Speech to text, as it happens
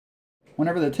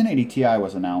Whenever the 1080 Ti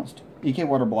was announced,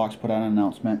 EKWB put out an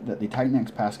announcement that the Titan X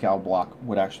Pascal block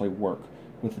would actually work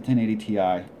with the 1080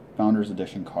 Ti Founders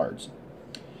Edition cards.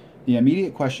 The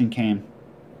immediate question came,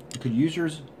 could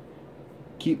users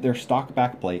keep their stock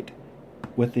backplate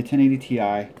with the 1080 Ti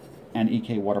and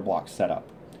EKWB setup?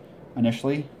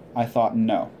 Initially, I thought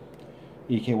no.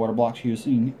 EKWB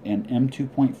using an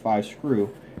M2.5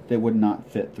 screw that would not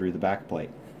fit through the backplate.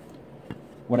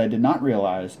 What I did not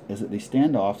realize is that the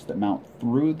standoffs that mount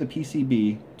through the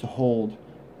PCB to hold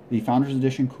the Founders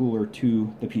Edition cooler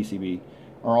to the PCB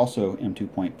are also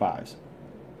M2.5s.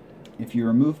 If you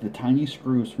remove the tiny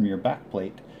screws from your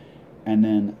backplate and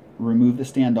then remove the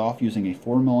standoff using a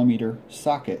 4mm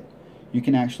socket, you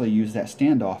can actually use that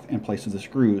standoff in place of the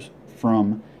screws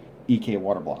from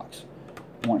EKWB.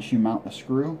 Once you mount the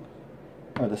screw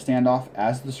or the standoff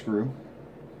as the screw,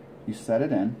 you set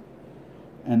it in,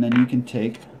 and then you can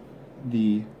take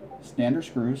the standard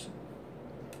screws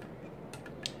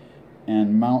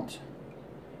and mount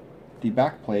the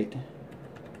backplate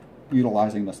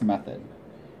utilizing this method.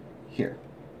 Here,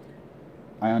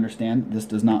 I understand this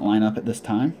does not line up at this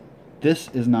time. This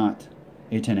is not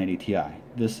a 1080 Ti.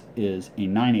 This is a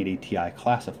 980 Ti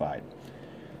classified.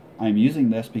 I'm using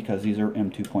this because these are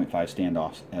M2.5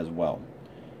 standoffs as well.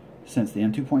 Since the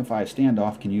M2.5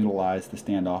 standoff can utilize the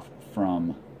standoff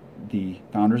from the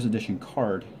Founders Edition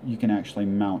card, you can actually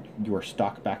mount your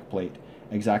stock backplate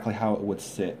exactly how it would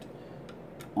sit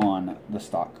on the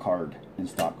stock card and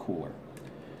stock cooler.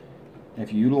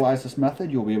 If you utilize this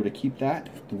method, you'll be able to keep that.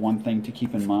 The one thing to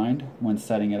keep in mind when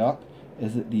setting it up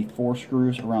is that the 4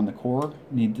 screws around the core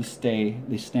need to stay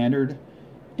the standard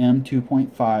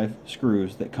M2.5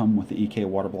 screws that come with the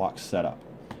EKWB setup.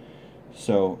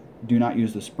 So do not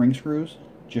use the spring screws,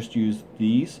 just use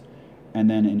these, and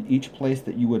then in each place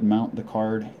that you would mount the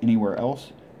card anywhere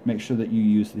else, make sure that you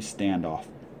use the standoff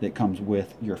that comes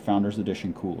with your Founders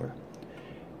Edition cooler.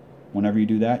 Whenever you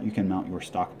do that, you can mount your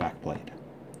stock backplate.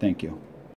 Thank you.